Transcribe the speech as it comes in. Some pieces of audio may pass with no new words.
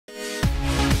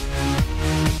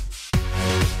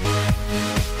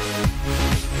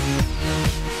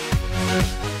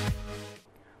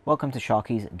Welcome to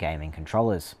Sharkie's Gaming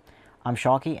Controllers. I'm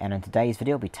Sharkie, and in today's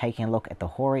video we'll be taking a look at the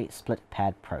Hori Split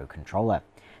Pad Pro controller.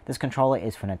 This controller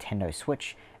is for Nintendo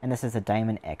Switch, and this is the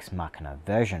Daemon X Machina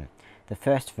version, the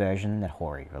first version that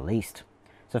Hori released.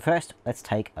 So first, let's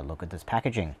take a look at this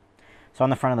packaging. So on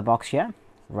the front of the box here,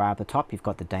 right at the top, you've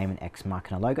got the Daemon X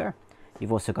Machina logo.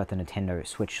 You've also got the Nintendo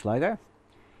Switch logo.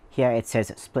 Here it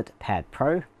says Split Pad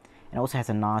Pro, and it also has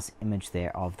a nice image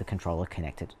there of the controller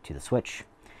connected to the Switch.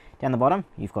 Down the bottom,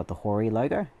 you've got the Hori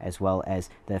logo, as well as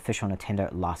the official Nintendo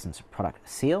licensed product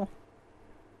seal.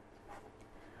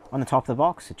 On the top of the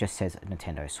box, it just says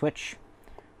Nintendo Switch.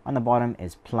 On the bottom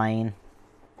is plain.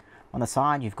 On the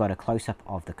side, you've got a close-up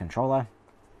of the controller.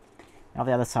 And on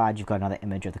the other side, you've got another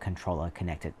image of the controller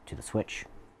connected to the Switch.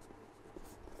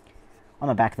 On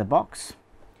the back of the box,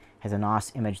 has a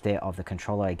nice image there of the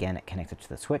controller again connected to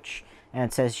the Switch, and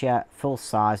it says here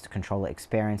full-sized controller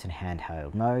experience in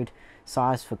handheld mode,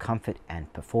 size for comfort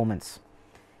and performance.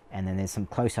 And then there's some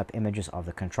close-up images of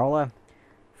the controller,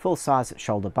 full-size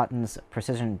shoulder buttons,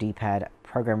 precision D-pad,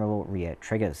 programmable rear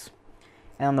triggers.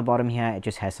 And on the bottom here it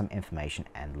just has some information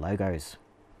and logos.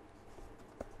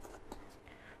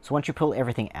 So once you pull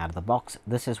everything out of the box,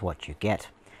 this is what you get.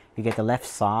 You get the left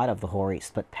side of the Hori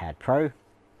Split Pad Pro,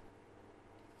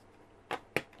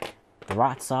 the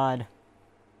right side,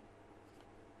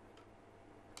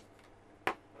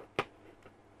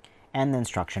 and the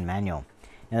instruction manual.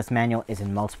 Now this manual is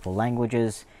in multiple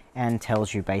languages and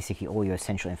tells you basically all your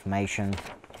essential information,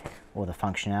 or the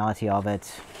functionality of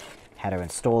it, how to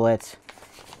install it,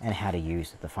 and how to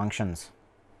use the functions.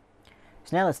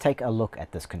 So now let's take a look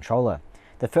at this controller.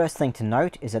 The first thing to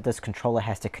note is that this controller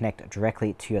has to connect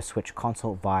directly to your Switch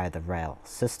console via the rail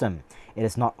system. It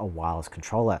is not a wireless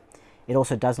controller. It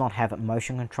also does not have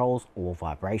motion controls or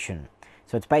vibration.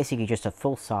 So it's basically just a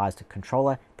full-sized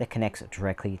controller that connects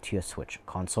directly to your Switch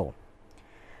console.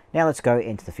 Now let's go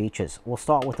into the features. We'll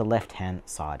start with the left-hand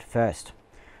side first.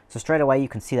 So straight away you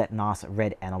can see that nice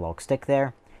red analog stick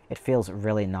there. It feels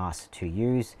really nice to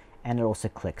use, and it also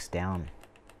clicks down.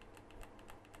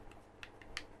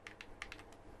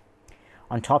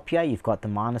 On top here you've got the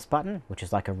minus button, which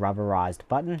is like a rubberized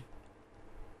button.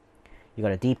 You've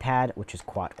got a D-pad, which is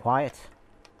quite quiet.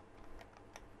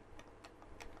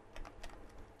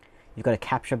 You've got a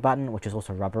capture button, which is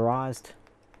also rubberized.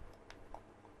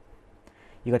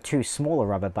 You've got two smaller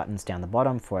rubber buttons down the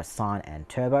bottom for a sign and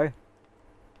turbo.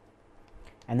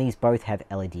 And these both have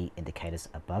LED indicators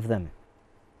above them.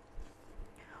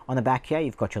 On the back here,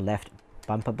 you've got your left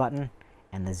bumper button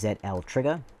and the ZL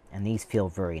trigger, and these feel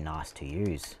very nice to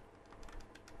use.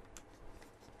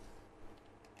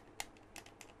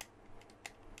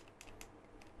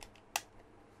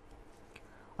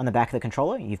 On the back of the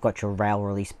controller, you've got your rail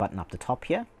release button up the top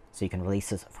here, so you can release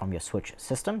this from your Switch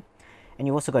system. And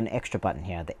you've also got an extra button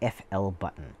here, the FL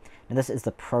button. And this is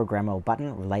the programmable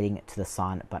button relating to the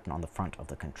sign button on the front of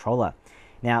the controller.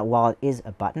 Now, while it is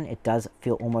a button, it does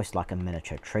feel almost like a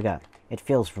miniature trigger. It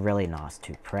feels really nice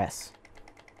to press.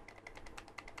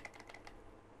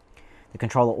 The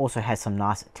controller also has some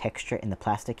nice texture in the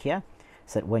plastic here,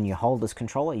 so that when you hold this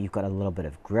controller, you've got a little bit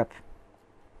of grip.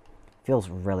 Feels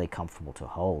really comfortable to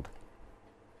hold.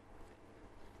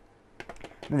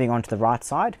 Moving on to the right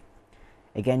side,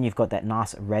 again you've got that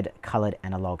nice red colored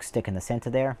analog stick in the center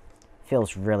there.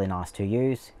 Feels really nice to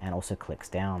use and also clicks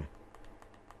down.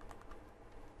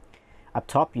 Up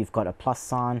top you've got a plus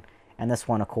sign, and this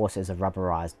one of course is a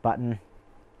rubberized button.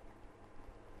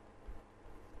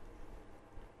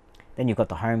 Then you've got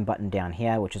the home button down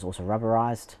here, which is also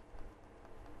rubberized,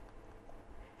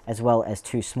 as well as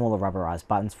two smaller rubberized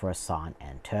buttons for a sign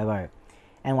and turbo.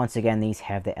 And once again, these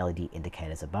have the LED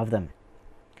indicators above them.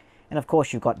 And of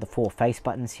course, you've got the four face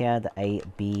buttons here, the A,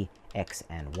 B, X,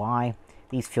 and Y.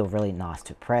 These feel really nice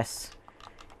to press.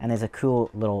 And there's a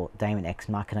cool little Daemon X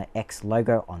Machina X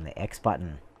logo on the X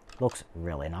button. Looks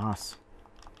really nice.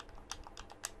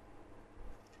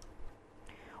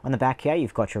 On the back here,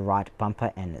 you've got your right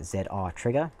bumper and ZR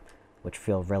trigger, which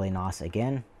feel really nice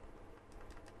again.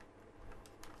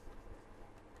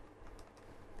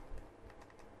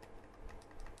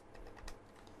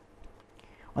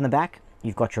 On the back,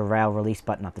 you've got your rail release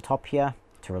button up the top here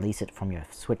to release it from your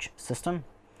Switch system.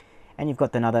 And you've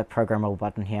got another programmable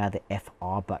button here, the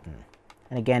FR button.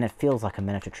 And again, it feels like a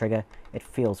miniature trigger. It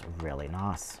feels really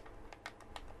nice.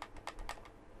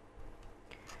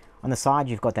 On the side,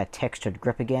 you've got that textured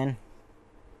grip again.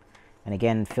 And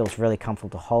again, it feels really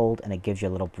comfortable to hold, and it gives you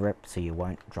a little grip so you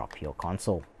won't drop your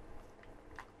console.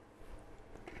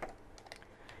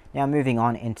 Now moving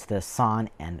on into the sign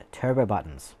and turbo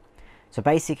buttons. So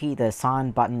basically the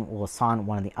sign button will assign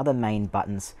one of the other main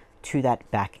buttons to that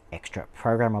back extra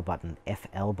programmer button,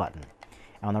 FL button.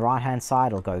 And on the right hand side,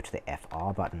 it'll go to the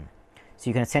FR button. So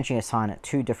you can essentially assign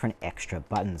two different extra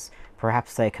buttons.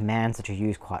 Perhaps they're commands that you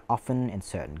use quite often in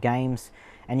certain games,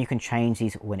 and you can change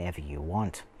these whenever you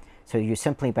want. So you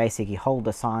simply basically hold the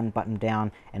assign button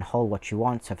down and hold what you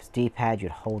want. So if it's D-pad,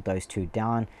 you'd hold those two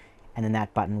down, and then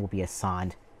that button will be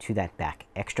assigned to that back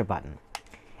extra button.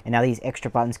 And now these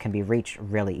extra buttons can be reached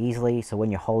really easily. So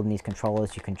when you're holding these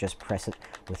controllers, you can just press it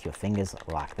with your fingers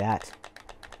like that.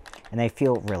 And they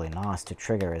feel really nice to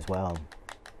trigger as well.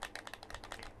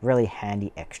 Really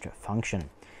handy extra function.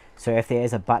 So if there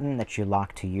is a button that you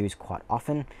like to use quite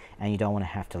often and you don't want to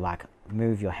have to like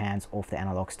move your hands off the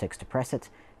analog sticks to press it,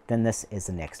 then this is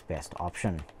the next best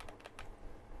option.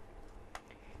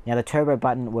 Now the turbo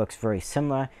button works very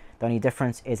similar. The only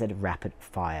difference is it rapid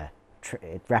fires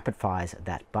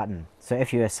that button. So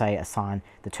if you say assign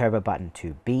the turbo button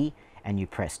to B and you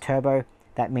press turbo,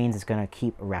 that means it's going to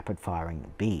keep rapid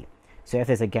firing B. So if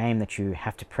there's a game that you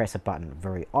have to press a button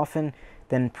very often,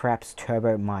 then perhaps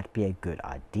turbo might be a good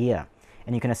idea.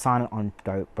 And you can assign it on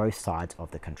both sides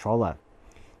of the controller.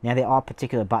 Now there are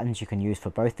particular buttons you can use for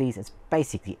both these. It's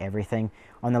basically everything.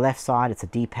 On the left side, it's a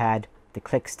D-pad, the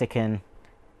click stick in,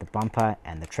 the bumper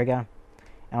and the trigger.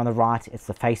 And on the right, it's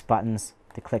the face buttons,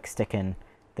 the click stick in,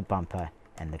 the bumper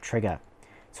and the trigger.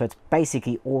 So it's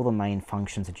basically all the main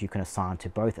functions that you can assign to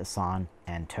both assign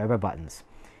and turbo buttons.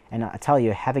 And I tell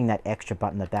you, having that extra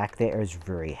button in the back there is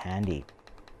very handy.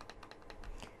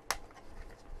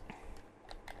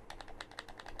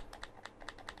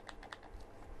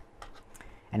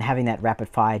 And having that rapid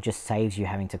fire just saves you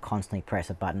having to constantly press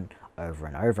a button over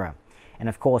and over. And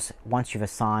of course, once you've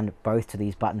assigned both to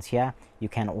these buttons here, you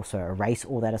can also erase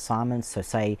all that assignments. So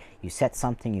say you set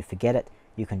something, you forget it,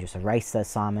 you can just erase the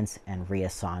assignments and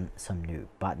reassign some new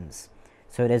buttons.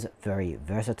 So it is very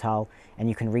versatile, and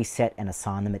you can reset and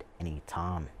assign them at any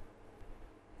time.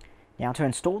 Now to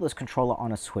install this controller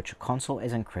on a Switch console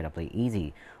is incredibly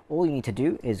easy. All you need to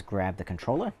do is grab the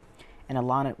controller and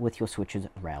align it with your Switch's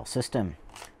rail system.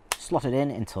 Slot it in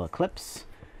until it clips.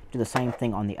 Do the same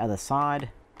thing on the other side,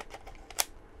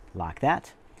 like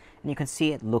that. And you can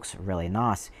see it looks really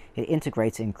nice. It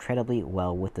integrates incredibly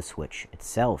well with the Switch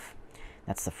itself.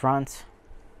 That's the front,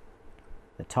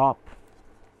 the top,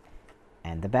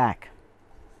 and the back.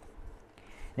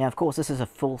 Now of course this is a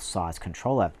full-size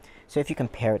controller, so if you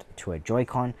compare it to a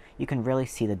Joy-Con, you can really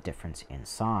see the difference in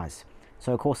size.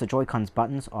 So of course the Joy-Con's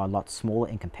buttons are a lot smaller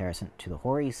in comparison to the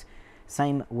Hori's,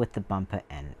 same with the bumper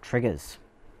and triggers.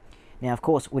 Now of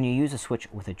course when you use a Switch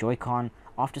with a Joy-Con,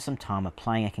 after some time of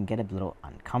playing it can get a little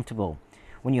uncomfortable.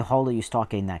 When you hold it, you start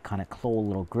getting that kind of claw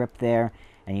little grip there,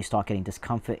 and you start getting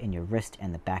discomfort in your wrist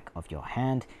and the back of your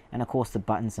hand, and of course the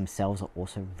buttons themselves are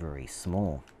also very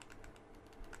small.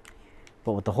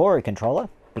 But with the Hori controller,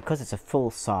 because it's a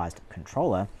full-sized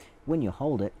controller, when you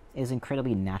hold it, it is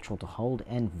incredibly natural to hold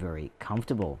and very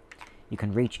comfortable. You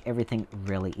can reach everything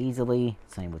really easily,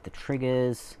 same with the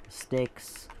triggers,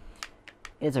 sticks.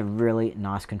 It's a really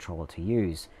nice controller to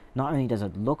use. Not only does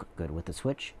it look good with the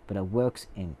Switch, but it works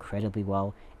incredibly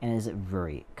well and is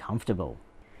very comfortable.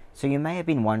 So you may have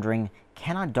been wondering,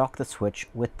 can I dock the Switch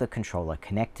with the controller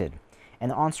connected? And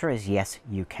the answer is yes,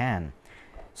 you can.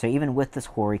 So even with this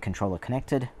Hori controller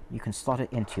connected, you can slot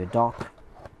it into your dock,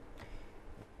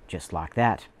 just like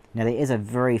that. Now there is a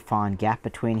very fine gap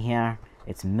between here.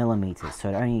 It's millimeters, so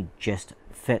it only just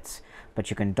fits. But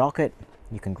you can dock it,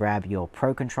 you can grab your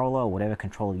Pro controller or whatever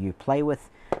controller you play with,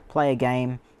 play a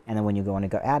game, and then when you want to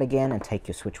go out again and take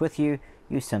your Switch with you,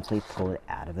 you simply pull it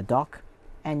out of the dock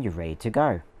and you're ready to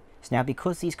go. So now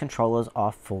because these controllers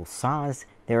are full size,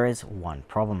 there is one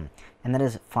problem, and that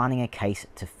is finding a case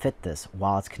to fit this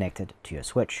while it's connected to your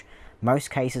Switch. Most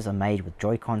cases are made with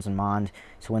Joy-Cons in mind,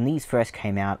 so when these first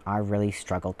came out, I really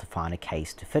struggled to find a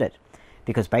case to fit it.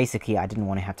 Because basically I didn't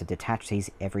want to have to detach these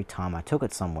every time I took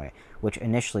it somewhere, which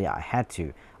initially I had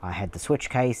to. I had the Switch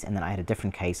case and then I had a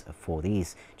different case for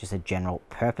these, just a general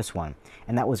purpose one.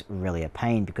 And that was really a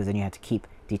pain because then you had to keep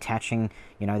detaching,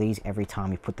 these every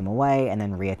time you put them away and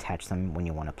then reattach them when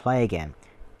you want to play again.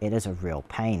 It is a real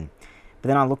pain. But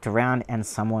then I looked around and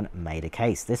someone made a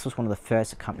case. This was one of the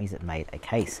first companies that made a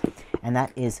case, and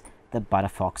that is the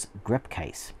ButterFox Grip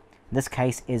Case. This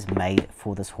case is made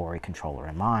for this Hori controller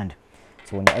in mind.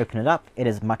 So when you open it up, it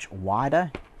is much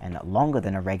wider and longer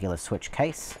than a regular Switch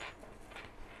case.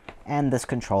 And this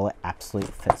controller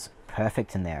absolutely fits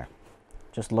perfect in there.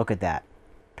 Just look at that.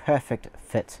 Perfect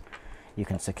fit. You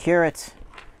can secure it,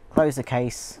 close the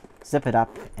case, zip it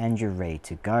up, and you're ready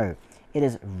to go. It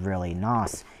is really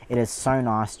nice. It is so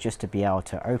nice just to be able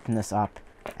to open this up,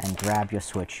 and grab your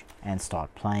Switch and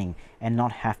start playing and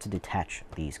not have to detach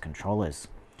these controllers.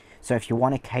 So if you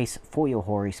want a case for your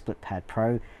Hori SplitPad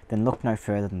Pro, then look no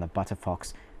further than the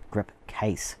ButterFox Grip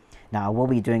Case. Now I will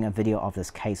be doing a video of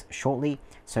this case shortly,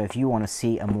 so if you want to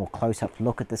see a more close-up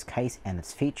look at this case and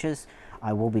its features,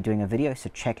 I will be doing a video, so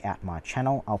check out my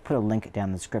channel. I'll put a link down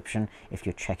in the description if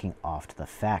you're checking after the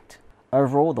fact.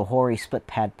 Overall, the Hori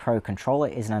SplitPad Pro controller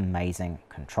is an amazing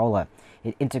controller.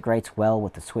 It integrates well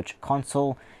with the Switch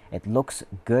console, it looks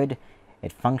good,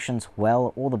 it functions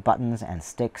well, all the buttons and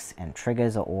sticks and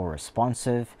triggers are all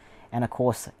responsive, and of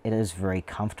course it is very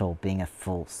comfortable being a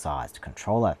full-sized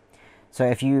controller. So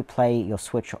if you play your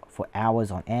Switch for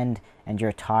hours on end and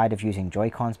you're tired of using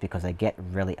Joy-Cons because they get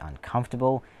really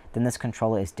uncomfortable, then this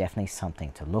controller is definitely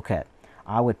something to look at.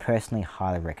 I would personally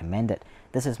highly recommend it.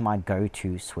 This is my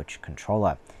go-to Switch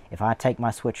controller. If I take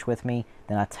my Switch with me,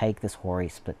 then I take this Hori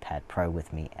SplitPad Pro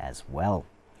with me as well.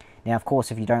 Now of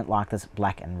course, if you don't like this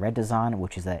black and red design,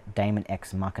 which is a Daemon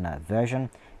X Machina version,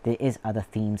 there is other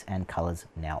themes and colors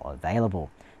now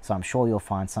available. So I'm sure you'll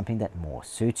find something that more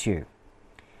suits you.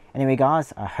 Anyway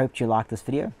guys, I hope you liked this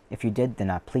video. If you did,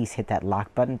 then please hit that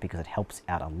like button because it helps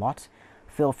out a lot.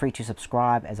 Feel free to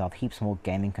subscribe, as I'll have heaps more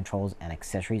gaming controls and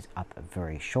accessories up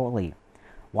very shortly.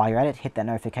 While you're at it, hit that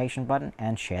notification button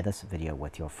and share this video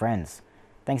with your friends.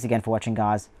 Thanks again for watching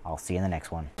guys, I'll see you in the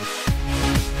next one.